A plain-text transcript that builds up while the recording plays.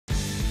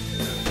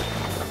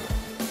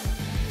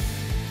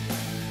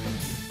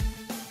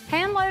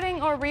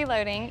or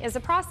reloading is the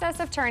process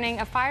of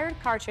turning a fired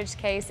cartridge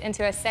case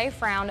into a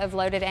safe round of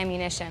loaded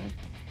ammunition.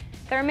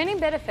 There are many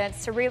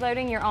benefits to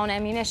reloading your own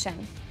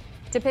ammunition.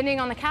 Depending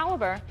on the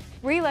caliber,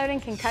 reloading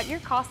can cut your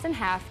costs in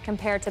half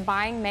compared to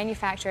buying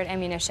manufactured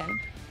ammunition.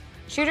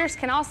 Shooters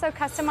can also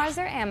customize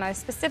their ammo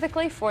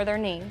specifically for their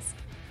needs.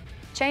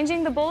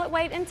 Changing the bullet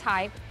weight and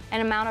type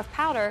and amount of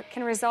powder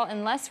can result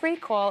in less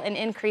recoil and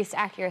increased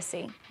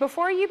accuracy.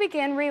 Before you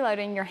begin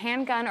reloading your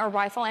handgun or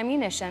rifle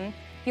ammunition,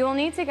 you will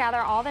need to gather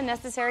all the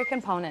necessary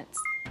components: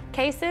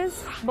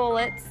 cases,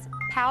 bullets,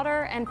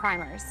 powder, and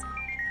primers.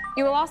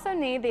 You will also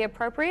need the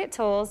appropriate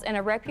tools and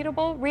a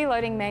reputable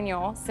reloading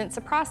manual, since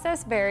the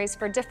process varies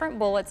for different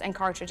bullets and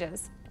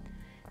cartridges.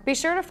 Be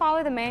sure to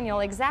follow the manual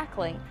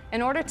exactly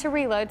in order to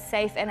reload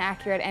safe and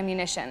accurate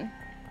ammunition.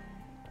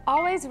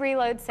 Always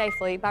reload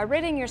safely by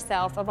ridding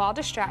yourself of all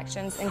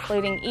distractions,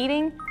 including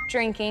eating,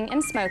 drinking,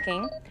 and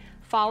smoking.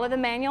 Follow the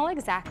manual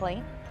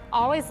exactly.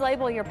 Always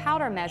label your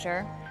powder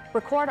measure.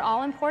 Record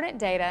all important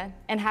data,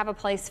 and have a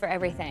place for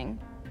everything.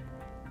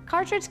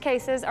 Cartridge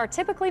cases are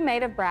typically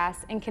made of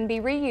brass and can be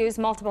reused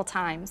multiple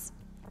times.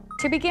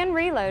 To begin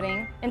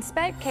reloading,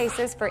 inspect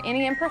cases for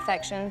any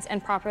imperfections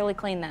and properly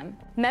clean them.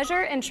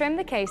 Measure and trim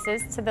the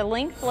cases to the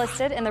length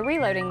listed in the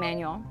reloading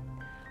manual.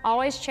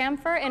 Always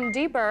chamfer and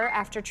deburr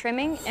after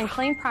trimming, and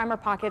clean primer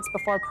pockets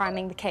before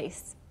priming the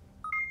case.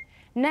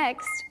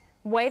 Next,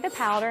 weigh the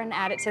powder and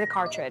add it to the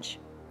cartridge.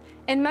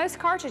 In most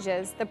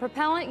cartridges, the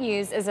propellant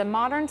used is a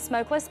modern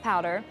smokeless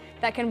powder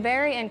that can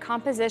vary in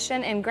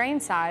composition and grain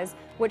size,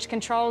 which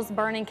controls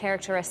burning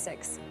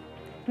characteristics.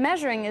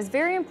 Measuring is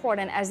very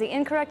important, as the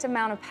incorrect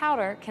amount of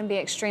powder can be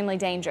extremely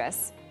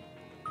dangerous.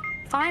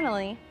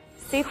 Finally,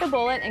 seat the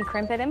bullet and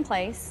crimp it in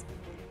place.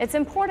 It's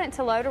important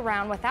to load a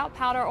round without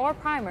powder or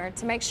primer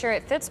to make sure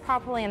it fits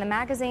properly in the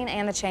magazine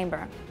and the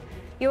chamber.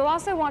 You will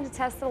also want to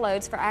test the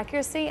loads for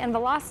accuracy and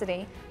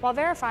velocity while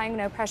verifying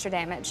no pressure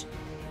damage.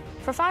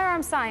 For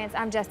Firearm Science,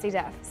 I'm Jessie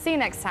Duff. See you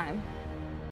next time.